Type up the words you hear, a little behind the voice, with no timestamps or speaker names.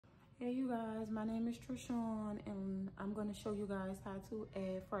Hey you guys, my name is Trishawn and I'm going to show you guys how to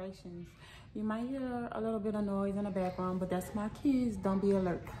add fractions. You might hear a little bit of noise in the background, but that's my kids. Don't be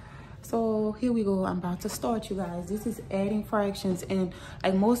alert. So here we go. I'm about to start, you guys. This is adding fractions, and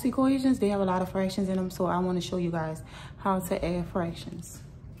like most equations, they have a lot of fractions in them, so I want to show you guys how to add fractions.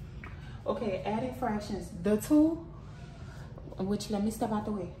 Okay, adding fractions. The 2, which let me step out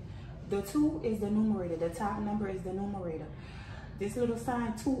the way. The 2 is the numerator. The top number is the numerator. This little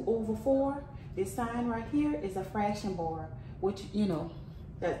sign 2/4, this sign right here is a fraction bar, which, you know,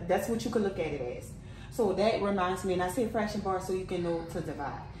 that's what you could look at it as. So that reminds me, and I say fraction bar so you can know to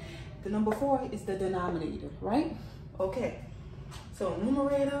divide. The number 4 is the denominator, right? Okay, so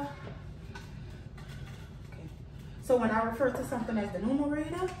numerator. Okay, so when I refer to something as the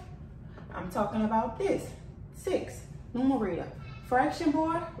numerator, I'm talking about this, 6, numerator. Fraction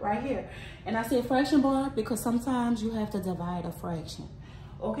bar right here. And I say fraction bar because sometimes you have to divide a fraction.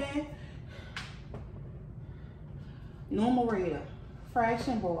 Okay? Numerator,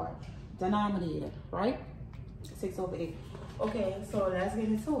 fraction bar, denominator, right? 6/8. Okay, so let's get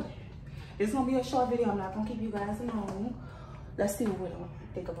into it. This is gonna be a short video. I'm not gonna keep you guys long. Let's see what we don't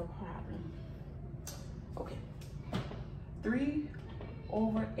think of a problem. Okay.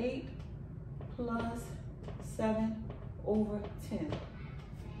 3/8 plus 7/10.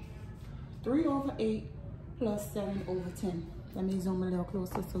 3/8 plus 7/10. Let me zoom a little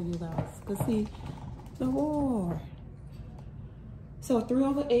closer so you guys can see the board. So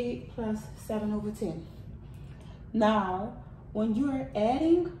 3/8 plus 7/10. Now, when you're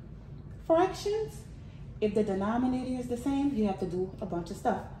adding fractions, if the denominator is the same, you have to do a bunch of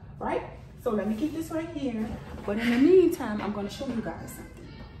stuff, right? So let me keep this right here. But in the meantime, I'm going to show you guys something.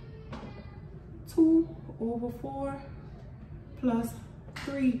 2/4 plus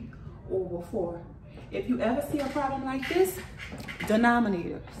 3/4. If you ever see a problem like this,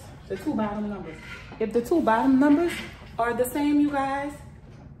 denominators, the 2 bottom numbers. If the 2 bottom numbers are the same, you guys,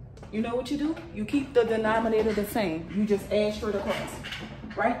 you know what you do? You keep the denominator the same. You just add straight across,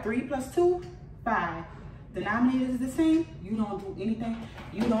 right? 3 plus 2, 5. Denominator is the same. You don't do anything.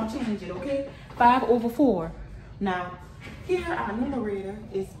 You don't change it, okay? 5/4. Now, here our numerator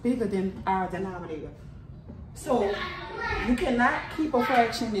is bigger than our denominator. So you cannot keep a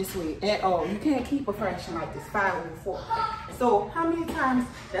fraction this way at all. You can't keep a fraction like this, 5/4. So how many times,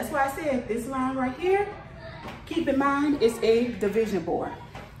 that's why I said this line right here, keep in mind it's a division board.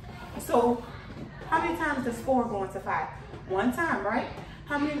 So how many times does 4 go into 5? 1 time, right?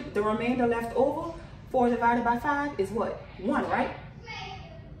 How many, the remainder left over, 4 divided by 5 is what? 1, right?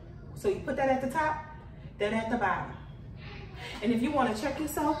 So you put that at the top, that at the bottom. And if you want to check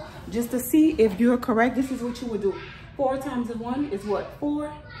yourself, just to see if you're correct, this is what you would do. 4 times 1 is what?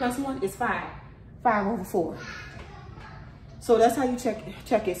 4 plus 1 is 5. 5/4. So that's how you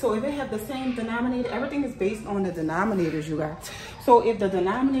check it. So if they have the same denominator, everything is based on the denominators, you guys. So if the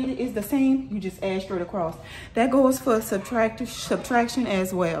denominator is the same, you just add straight across. That goes for subtraction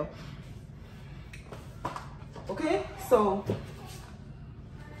as well. Okay, so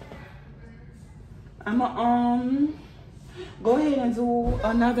I'm gonna go ahead and do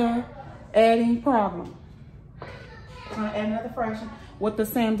another adding problem. I'm gonna add another fraction with the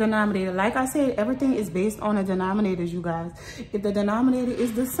same denominator. Like I said, everything is based on the denominators, you guys. If the denominator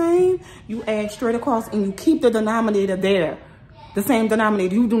is the same, you add straight across and you keep the denominator there. The same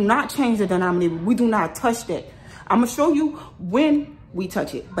denominator. You do not change the denominator. We do not touch that. I'm gonna show you when we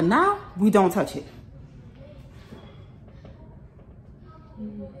touch it, but now we don't touch it.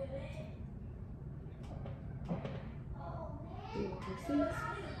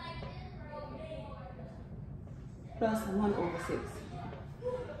 Plus 1/6.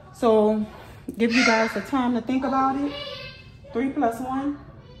 So give you guys the time to think about it. 3 plus 1,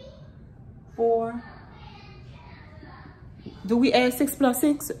 4. Do we add 6 plus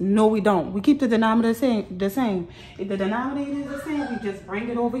 6? No, we don't. We keep the denominator the same. If the denominator is the same, we just bring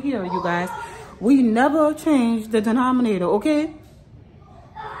it over here, you guys. We never change the denominator, okay?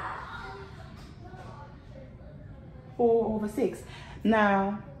 4/6.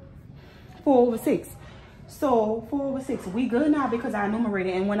 Now, 4/6. So 4/6, we good now because our numerator,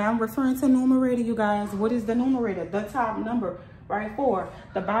 and when I'm referring to numerator, you guys, what is the numerator? The top number, right? 4.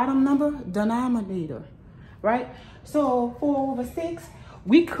 The bottom number, denominator, right? So 4/6,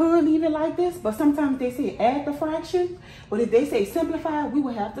 we could leave it like this, but sometimes they say add the fraction, but if they say simplify, we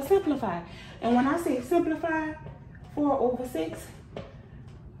will have to simplify. And when I say simplify 4/6,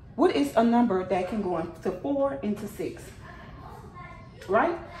 what is a number that can go into 4 into 6?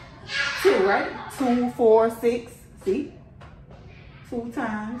 Right? 2, right? 2, 4, 6. See? 2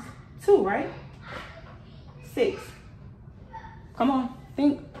 times 2, right? 6. Come on,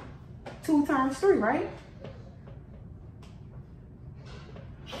 think. 2 times 3, right?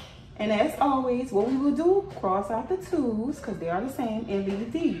 And as always, what we will do, cross out the 2's because they are the same and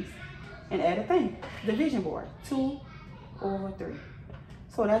leave these. And add a thing, division board, 2 over 3.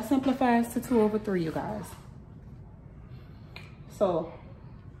 So that simplifies to 2 over 3, you guys. So,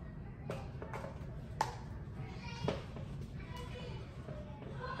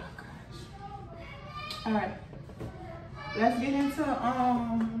 all right, let's get into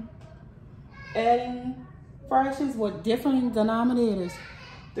adding fractions with different denominators.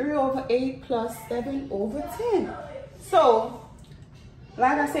 3 over 8 plus 7 over 10. So,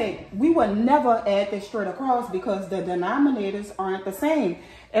 like I said, we would never add this straight across because the denominators aren't the same.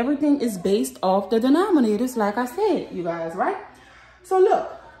 Everything is based off the denominators, like I said, you guys, right? So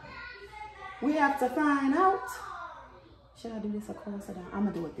look, we have to find out. Should I do this across or down? I'm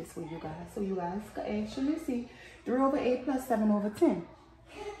going to do it this way, you guys. So you guys can actually see 3 over 8 plus 7 over 10.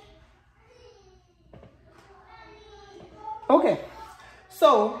 Okay,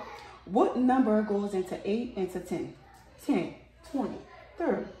 so what number goes into 8 into 10? 10, 20,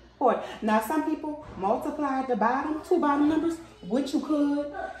 30, 40. Now some people multiply the two bottom numbers, which you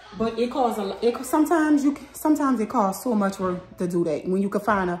could, but it costs a lot. Sometimes it costs so much work to do that when you can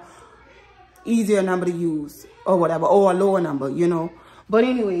find a easier number to use or whatever, or a lower number, you know. But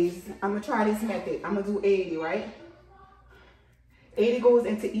anyways, I'm gonna try this method. I'm gonna do 80, right? 80 goes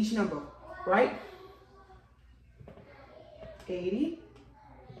into each number, right? 80,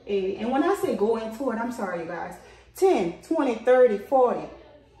 80. And when I say go into it, I'm sorry, you guys. 10, 20, 30, 40,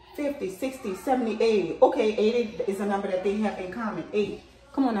 50, 60, 70, 80. Okay, 80 is a number that they have in common. 8.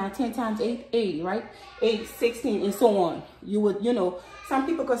 Come on now, 10 times 8, 80, right? 8, 16, and so on. You would, you know, some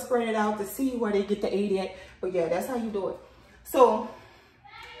people could spread it out to see where they get the 80 at. But yeah, that's how you do it. So,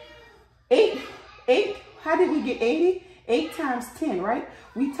 8, how did we get 80? 8 times 10, right?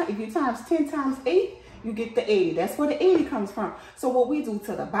 If you times 10 times 8, you get the 80. That's where the 80 comes from. So what we do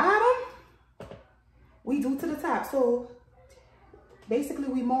to the bottom, we do to the top. So basically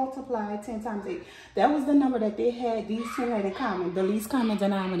we multiply 10 times 8. That was the number that they had, these two had in common, the least common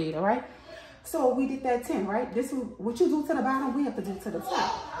denominator, right? So we did that 10, right? This is what you do to the bottom, we have to do to the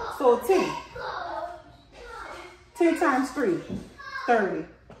top. So 10. 10 times 3, 30.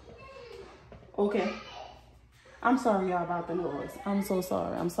 Okay. I'm sorry, y'all, about the noise. I'm so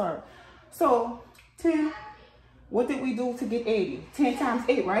sorry. I'm sorry. So 10, what did we do to get 80? 10 times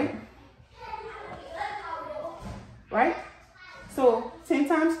 8, right? Right? So 10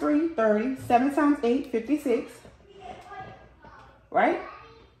 times 3, 30. 7 times 8, 56. Right?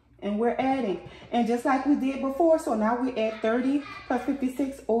 And we're adding. And just like we did before, so now we add 30 plus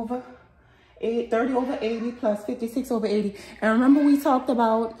 56 over 8, 30 over 80 plus 56 over 80. And remember we talked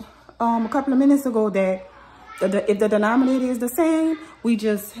about a couple of minutes ago that if the denominator is the same, we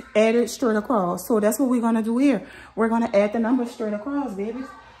just add it straight across. So that's what we're going to do here. We're going to add the numbers straight across, babies.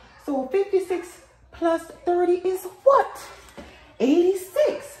 So 56 plus 30 is what?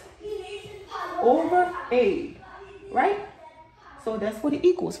 86 over 80, right? So that's what it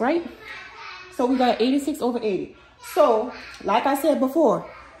equals, right? So we got 86 over 80. So, like I said before,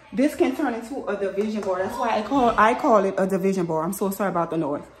 this can turn into a division board. That's why I call it a division board. I'm so sorry about the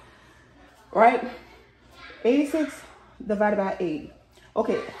noise. Right? 86 divided by 80.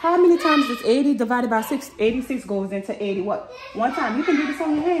 Okay, how many times is 80 divided by 6? 86 goes into 80 what? One time. You can do this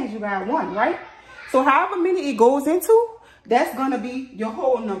on your hands. You got 1, right? So however many it goes into, that's going to be your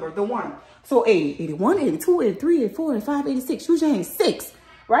whole number, the 1. So 80, 81, 82, 83, 84, 85, 86. Use your hands. 6,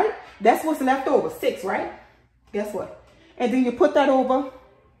 right? That's what's left over. 6, right? Guess what? And then you put that over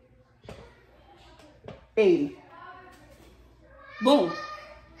 80. Boom.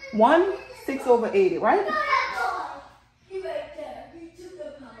 1, 6 over 80, right?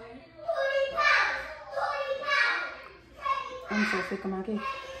 I'm so sick of my cake.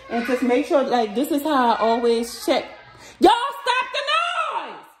 And just make sure, like, this is how I always check. Y'all stop the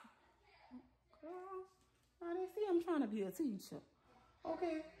noise! Girl, I didn't see I'm trying to be a teacher.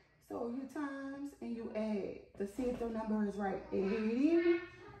 Okay, so you times and you add to see if the number is right. 80.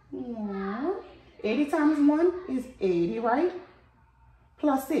 80 times 1 is 80, right?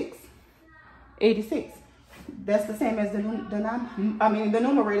 Plus 6. 86. That's the same as the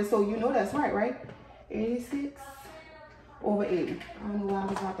numerator, so you know that's right? 86 over 80. I don't know why I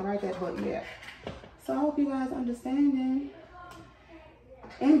was about to write that, but yeah. So I hope you guys understanding.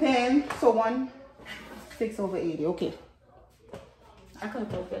 And then, so 1, 6 over 80. Okay. I could have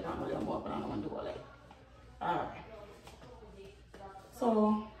broke that down a little more, but I don't want to do all that. All right.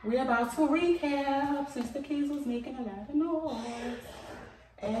 So we're about to recap since the kids was making a lot of noise.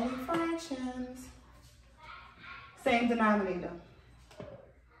 Adding fractions. Same denominator.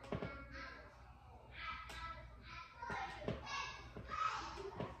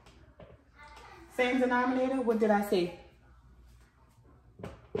 Same denominator. What did I say?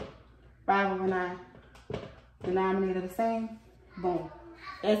 5/9. Denominator the same. Boom.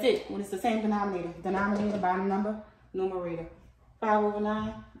 That's it. When it's the same denominator. Denominator, bottom number, numerator.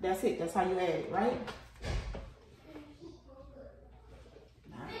 5/9. That's it. That's how you add it, right?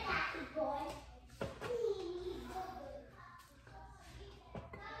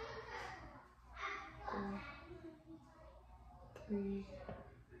 Three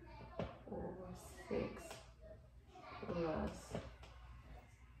over 6 plus,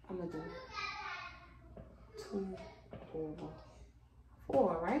 I'm gonna do 2 over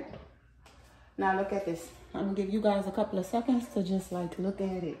 4, right? Now look at this. I'm gonna give you guys a couple of seconds to just like look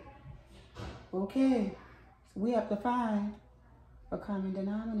at it. Okay, so we have to find a common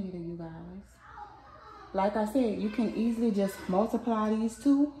denominator, you guys. Like I said, you can easily just multiply these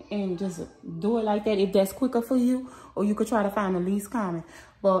two and just do it like that if that's quicker for you, or you could try to find the least common.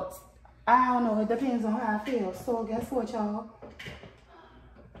 But I don't know, it depends on how I feel. So guess what, y'all?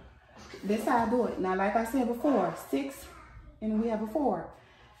 This how I do it. Now, like I said before, 6 and we have a 4.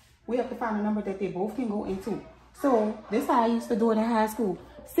 We have to find a number that they both can go into. So this how I used to do it in high school.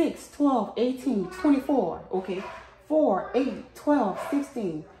 6, 12, 18, 24, okay? 4, 8, 12,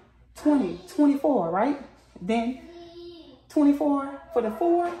 16, 20, 24, right? Then 24 for the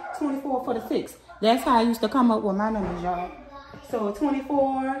 4, 24 for the 6. That's how I used to come up with my numbers, y'all. So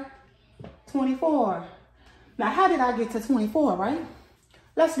 24, 24. Now, how did I get to 24, right?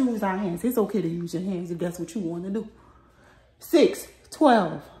 Let's use our hands. It's okay to use your hands if that's what you want to do. 6,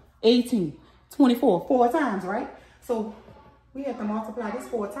 12, 18, 24, 4 times, right? So we have to multiply this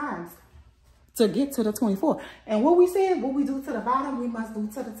 4 times to get to the 24. And what we said, what we do to the bottom, we must do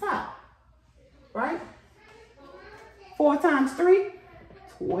to the top, right? 4 times 3,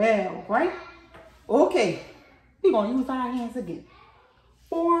 12, right? Okay, we're going to use our hands again.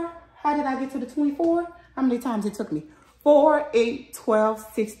 4, how did I get to the 24? How many times it took me? 4, 8, 12,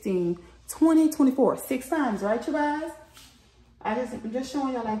 16, 20, 24. 6 times, right, you guys? I'm just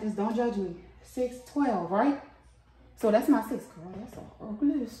showing y'all like this. Don't judge me. 6, 12, right? So that's my 6, girl. That's a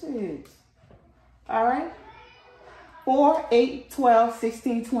ugly 6. All right? 4, 8, 12,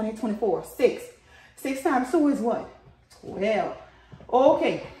 16, 20, 24. 6. 6 times 2 is what? 12.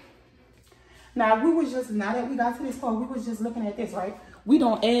 Okay. Now, now that we got to this part, we was just looking at this, right? We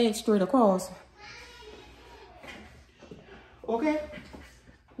don't add straight across. Okay?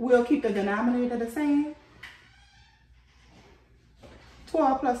 We'll keep the denominator the same.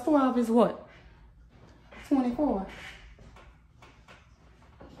 12 plus 12 is what? 24.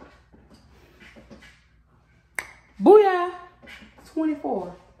 Booyah!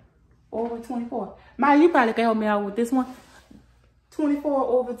 24 over 24. Maya, you probably can help me out with this one. 24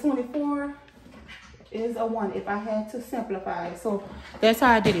 over 24 is a 1 if I had to simplify it. So that's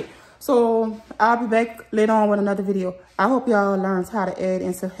how I did it. So I'll be back later on with another video. I hope y'all learned how to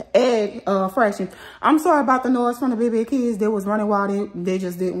add fractions. I'm sorry about the noise from the baby kids. They was running wild. They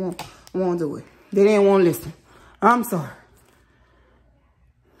just didn't want to do it. They didn't want to listen. I'm sorry.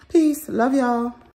 Peace. Love y'all.